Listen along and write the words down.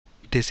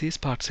This is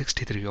part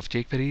 63 of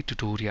jQuery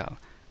tutorial.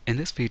 In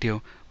this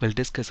video, we'll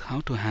discuss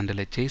how to handle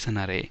a JSON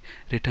array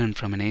returned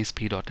from an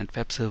ASP.NET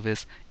Web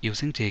Service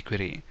using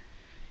jQuery.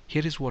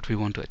 Here is what we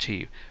want to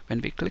achieve.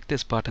 When we click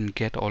this button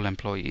Get All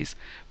Employees,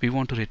 we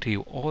want to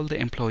retrieve all the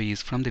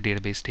employees from the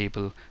database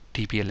table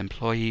TBL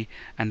employee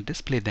and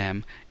display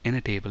them in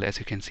a table as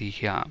you can see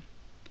here.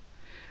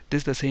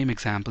 This is the same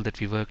example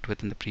that we worked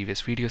with in the previous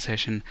video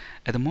session.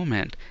 At the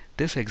moment,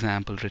 this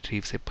example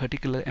retrieves a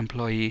particular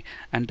employee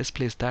and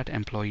displays that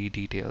employee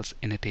details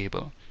in a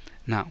table.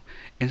 Now,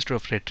 instead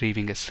of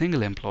retrieving a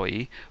single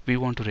employee, we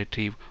want to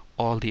retrieve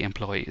all the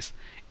employees.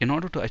 In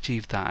order to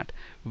achieve that,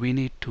 we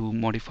need to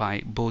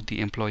modify both the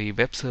employee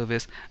web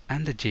service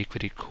and the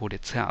jQuery code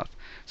itself.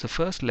 So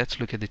first, let's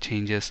look at the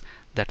changes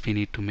that we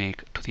need to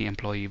make to the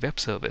employee web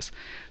service.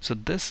 So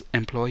this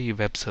employee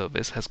web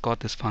service has got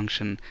this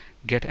function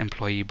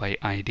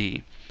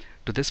getEmployeeById.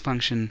 To this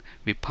function,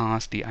 we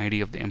pass the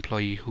ID of the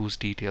employee whose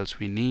details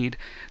we need.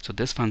 So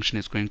this function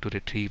is going to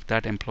retrieve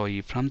that employee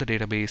from the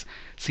database,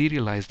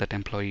 serialize that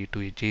employee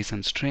to a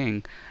JSON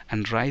string,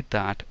 and write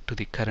that to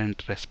the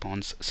current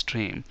response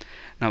stream.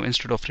 Now,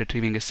 instead of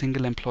retrieving a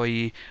single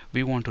employee,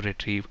 we want to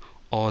retrieve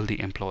all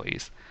the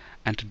employees.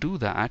 And to do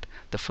that,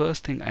 the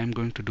first thing I'm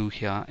going to do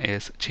here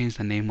is change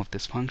the name of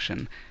this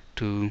function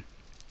to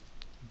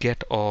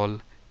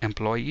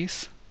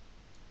getAllEmployees.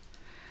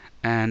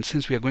 And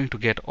since we are going to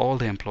get all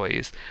the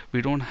employees,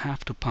 we don't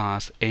have to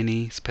pass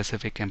any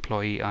specific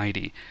employee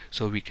ID,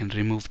 so we can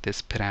remove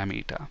this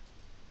parameter.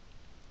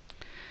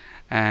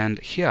 And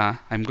here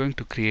I'm going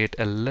to create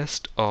a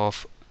list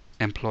of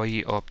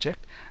employee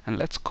object, and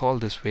let's call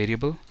this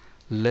variable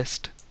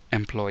list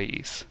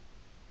employees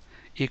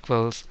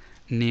equals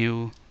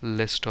new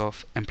list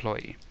of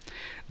employee.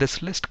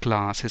 This list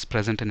class is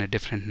present in a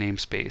different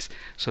namespace,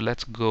 so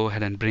let's go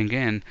ahead and bring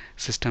in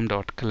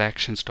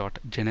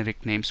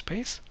System.Collections.Generic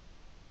namespace.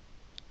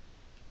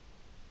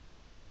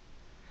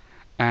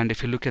 And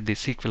if you look at the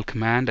SQL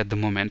command, at the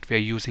moment we are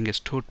using a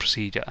stored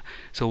procedure.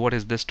 So what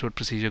is this stored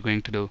procedure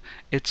going to do?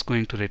 It's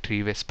going to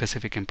retrieve a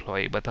specific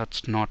employee, but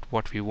that's not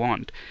what we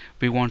want.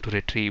 We want to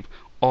retrieve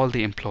all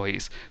the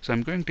employees. So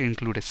I'm going to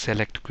include a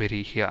select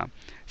query here.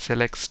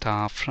 Select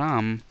star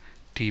from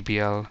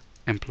TBL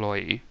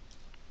employee.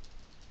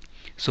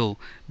 So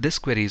this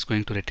query is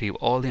going to retrieve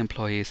all the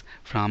employees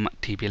from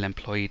TBL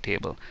employee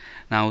table.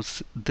 Now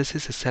this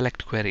is a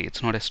select query,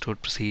 it's not a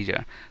stored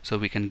procedure. So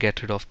we can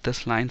get rid of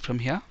this line from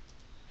here.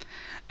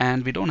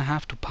 And we don't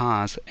have to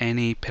pass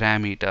any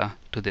parameter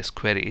to this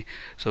query,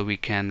 so we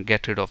can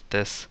get rid of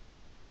this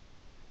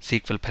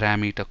SQL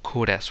parameter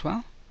code as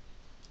well.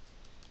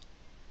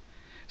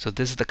 So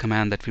this is the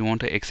command that we want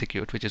to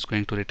execute, which is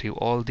going to retrieve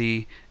all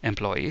the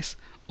employees.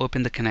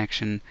 Open the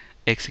connection,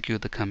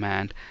 execute the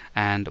command,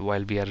 and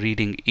while we are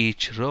reading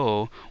each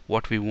row,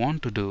 what we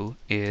want to do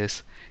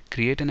is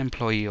create an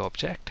employee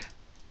object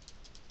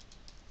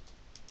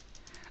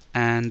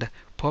and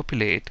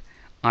populate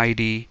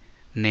ID,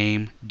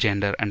 name,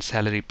 gender, and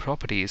salary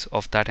properties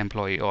of that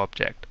employee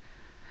object.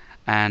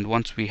 And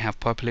once we have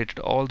populated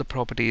all the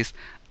properties,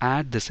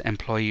 add this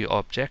employee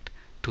object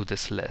to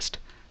this list.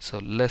 So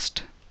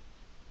list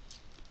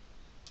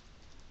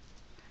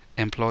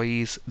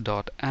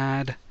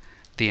employees.add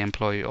the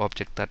employee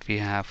object that we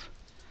have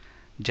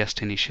just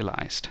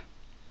initialized.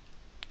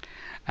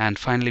 And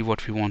finally,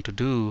 what we want to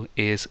do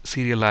is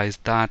serialize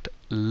that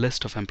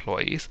list of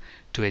employees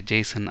to a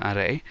JSON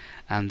array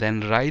and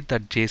then write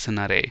that JSON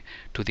array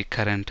to the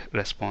current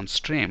response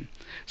stream.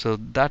 So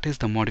that is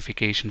the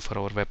modification for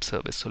our web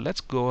service. So let's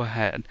go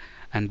ahead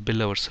and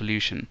build our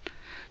solution.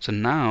 So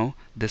now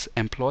this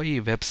employee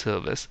web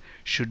service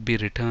should be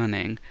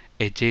returning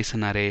a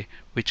JSON array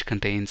which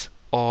contains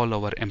all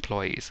our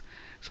employees.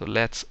 So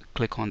let's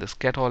click on this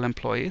get all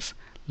employees.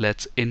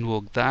 Let's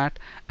invoke that,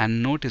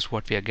 and notice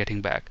what we are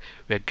getting back.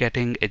 We are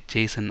getting a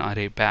JSON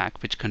array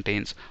back which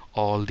contains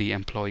all the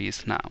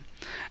employees now.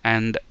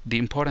 And the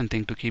important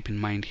thing to keep in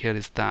mind here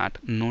is that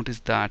notice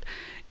that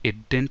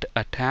it didn't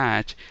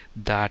attach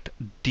that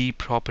D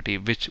property,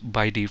 which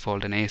by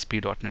default an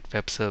ASP.NET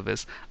Web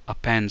Service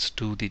appends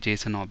to the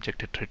JSON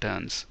object it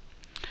returns.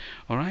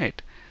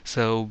 Alright,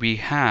 so we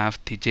have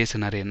the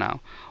JSON array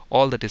now.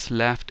 All that is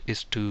left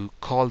is to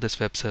call this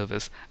web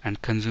service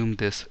and consume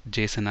this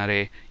JSON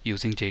array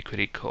using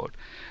jQuery code.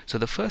 So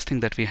the first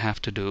thing that we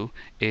have to do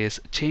is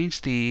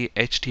change the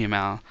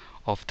HTML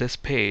of this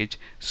page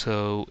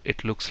so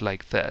it looks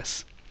like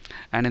this.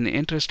 And in the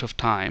interest of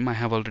time, I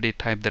have already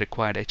typed the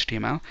required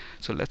HTML.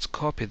 So let's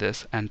copy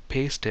this and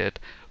paste it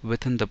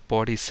within the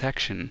body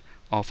section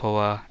of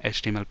our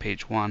HTML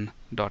page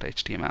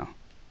 1.html.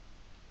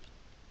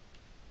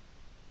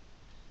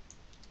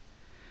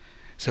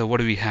 So what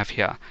do we have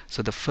here?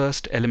 So the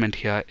first element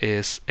here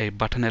is a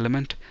button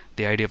element.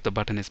 The ID of the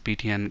button is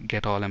btn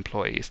get all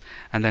employees,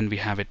 and then we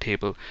have a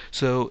table.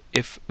 So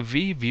if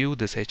we view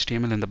this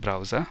HTML in the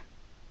browser,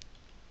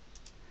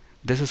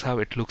 this is how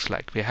it looks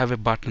like. We have a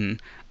button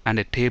and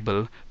a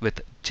table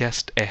with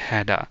just a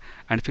header.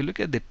 And if you look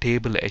at the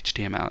table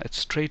HTML, it's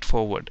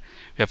straightforward.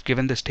 We have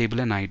given this table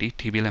an ID,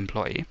 table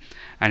employee,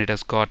 and it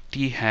has got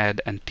T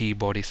head and T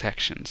body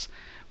sections.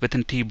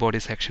 Within T body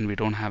section, we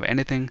don't have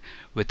anything.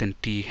 Within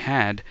T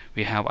head,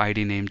 we have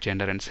ID, name,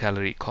 gender, and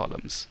salary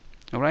columns.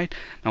 Alright,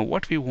 now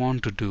what we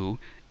want to do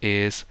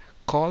is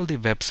call the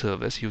web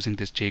service using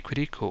this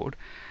jQuery code,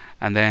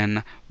 and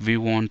then we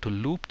want to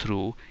loop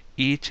through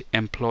each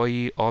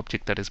employee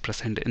object that is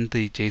present in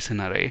the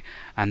JSON array,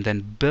 and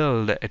then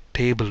build a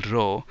table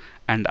row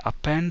and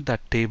append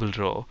that table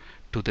row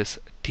to this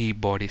T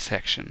body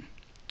section.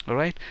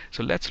 Alright,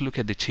 so let's look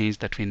at the change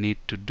that we need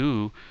to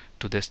do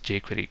to this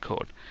jQuery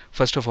code.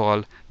 First of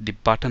all, the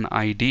button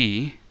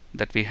ID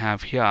that we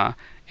have here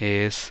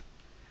is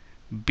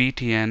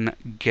btn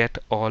get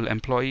all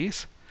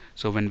employees.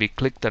 So when we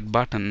click that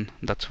button,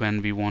 that's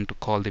when we want to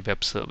call the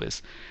web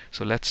service.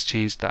 So let's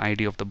change the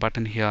ID of the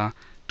button here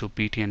to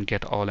btn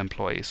get all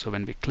employees. So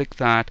when we click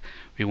that,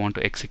 we want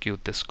to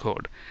execute this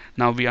code.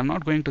 Now we are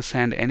not going to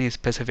send any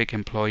specific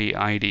employee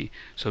ID,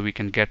 so we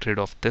can get rid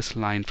of this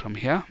line from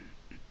here.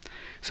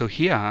 So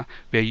here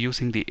we are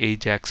using the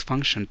AJAX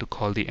function to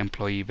call the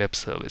employee web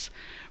service.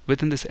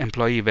 Within this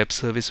employee web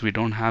service, we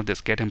don't have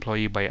this get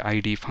employee by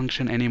ID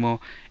function anymore.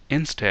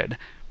 Instead,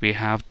 we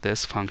have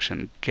this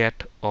function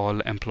get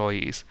all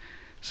employees.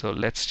 So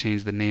let's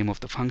change the name of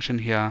the function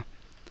here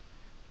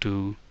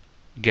to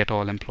get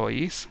all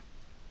employees.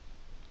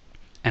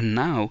 And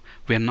now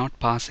we are not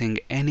passing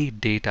any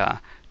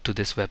data to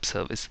this web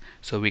service,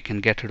 so we can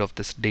get rid of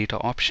this data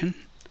option.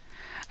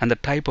 And the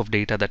type of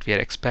data that we are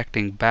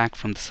expecting back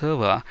from the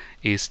server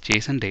is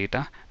JSON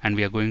data, and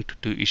we are going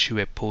to issue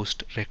a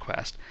post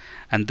request.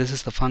 And this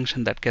is the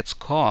function that gets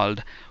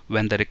called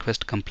when the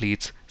request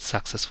completes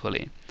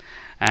successfully.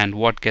 And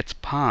what gets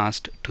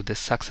passed to this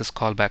success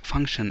callback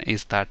function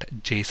is that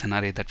JSON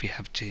array that we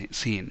have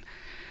seen.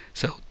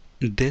 So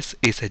this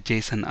is a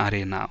JSON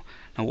array now.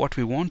 Now what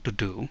we want to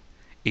do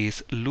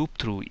is loop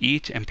through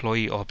each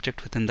employee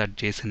object within that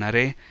JSON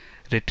array,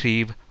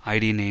 retrieve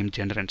ID, name,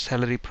 gender, and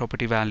salary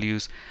property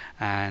values,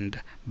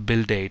 and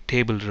build a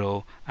table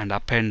row and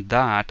append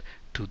that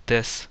to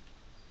this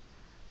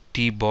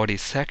T body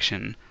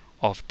section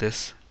of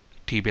this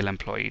table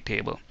employee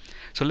table.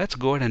 So let's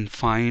go ahead and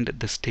find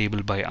this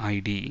table by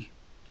ID.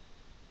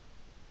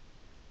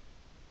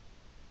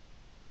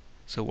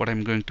 So what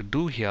I'm going to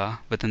do here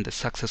within the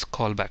success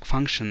callback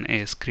function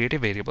is create a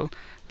variable.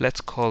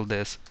 Let's call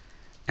this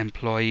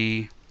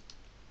employee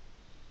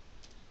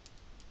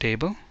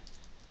table,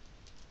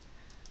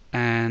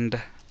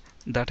 and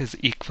that is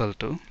equal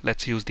to,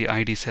 let's use the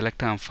ID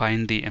selector and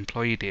find the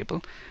employee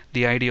table.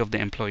 The ID of the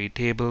employee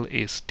table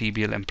is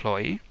TBL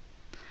employee,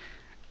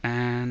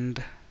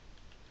 and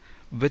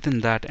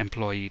within that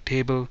employee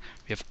table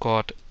we have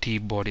got T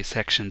body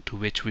section to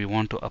which we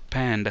want to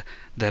append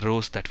the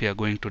rows that we are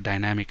going to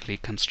dynamically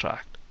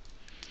construct.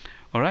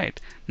 Alright,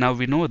 now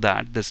we know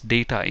that this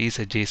data is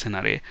a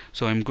JSON array,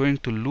 so I'm going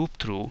to loop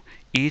through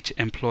each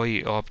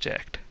employee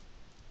object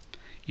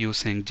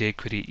using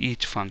jQuery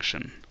each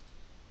function.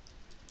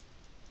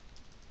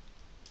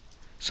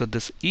 So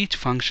this each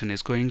function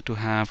is going to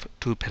have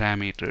two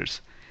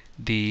parameters: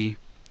 the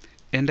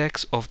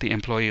index of the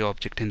employee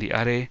object in the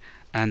array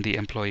and the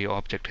employee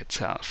object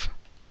itself.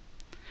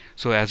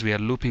 So as we are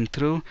looping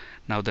through,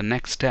 now the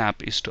next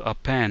step is to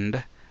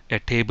append a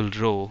table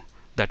row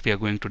that we are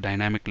going to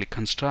dynamically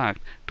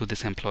construct to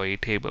this employee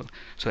table.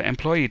 So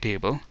employee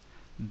table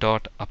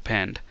dot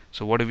append.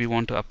 So what do we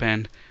want to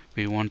append?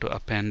 We want to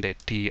append a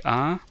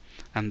tr,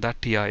 and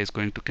that tr is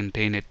going to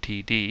contain a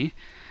td.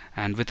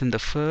 And within the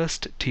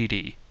first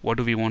TD, what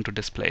do we want to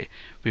display?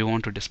 We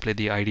want to display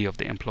the ID of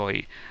the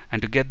employee.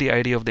 And to get the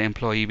ID of the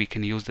employee, we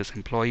can use this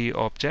employee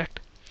object.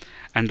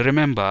 And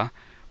remember,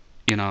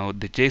 the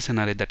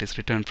JSON array that is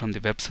returned from the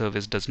web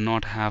service does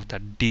not have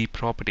that D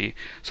property.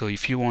 So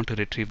if you want to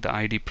retrieve the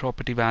ID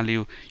property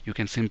value, you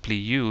can simply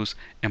use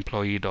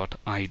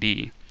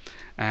employee.id.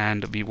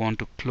 And we want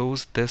to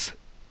close this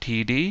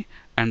TD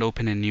and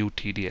open a new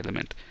TD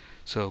element.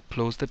 So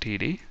close the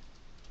TD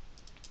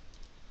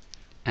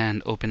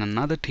and open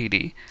another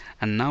TD,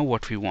 and now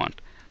what we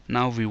want?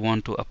 Now we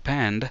want to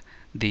append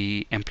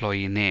the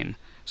employee name.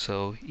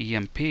 So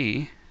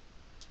emp.name,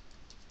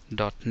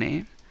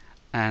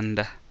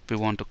 and we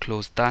want to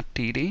close that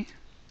TD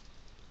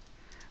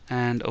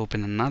and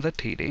open another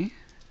TD.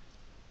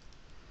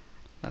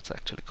 Let's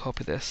actually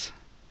copy this.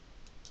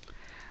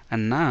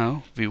 And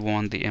now we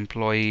want the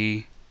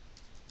employee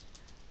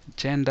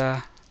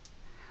gender,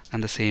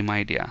 and the same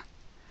idea.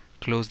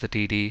 Close the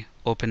TD,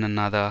 open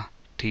another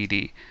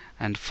TD,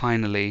 and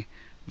finally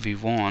we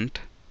want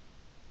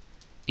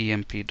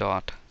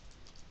emp.salary,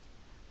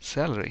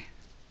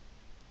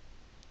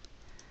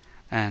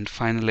 and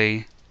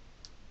finally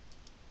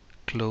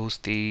close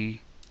the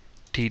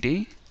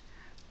TD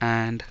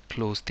and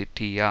close the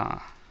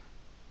TR.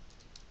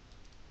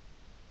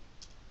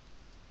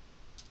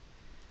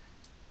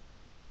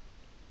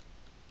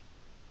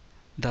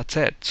 That's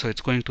it. So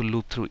it's going to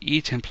loop through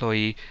each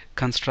employee,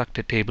 construct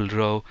a table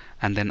row,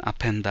 and then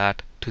append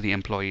that to the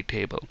employee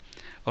table.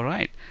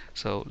 Alright,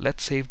 so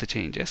let's save the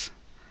changes.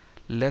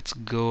 Let's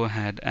go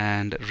ahead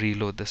and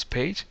reload this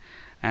page,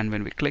 and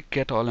when we click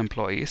get all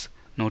employees,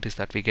 notice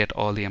that we get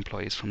all the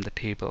employees from the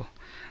table.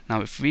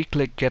 Now if we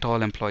click get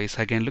all employees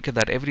again, look at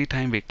that, every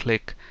time we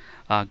click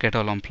get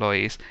all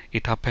employees,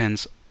 it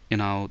appends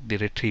the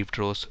retrieved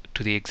rows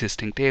to the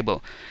existing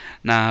table.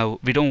 Now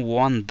we don't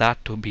want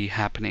that to be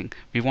happening.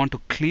 We want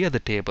to clear the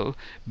table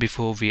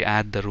before we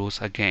add the rows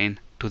again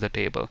to the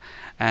table.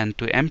 And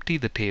to empty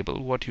the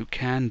table, what you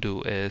can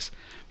do is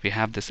we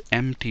have this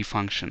empty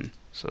function.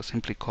 So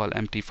simply call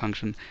empty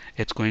function.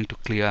 It's going to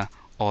clear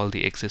all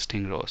the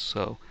existing rows.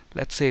 So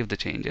let's save the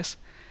changes,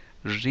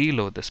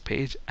 reload this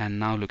page, and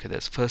now look at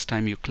this. First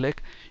time you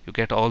click, you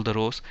get all the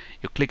rows.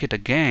 You click it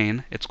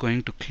again, it's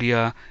going to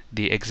clear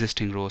the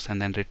existing rows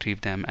and then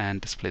retrieve them and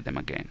display them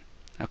again.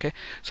 Okay,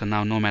 so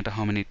now no matter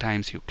how many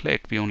times you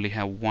click, we only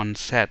have one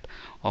set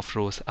of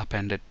rows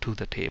appended to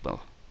the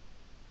table.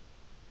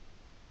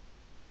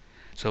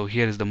 So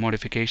here is the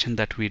modification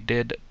that we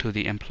did to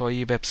the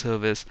employee web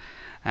service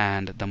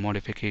and the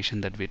modification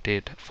that we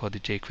did for the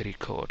jQuery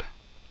code.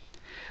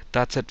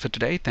 That's it for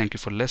today. Thank you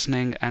for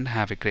listening and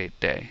have a great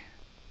day.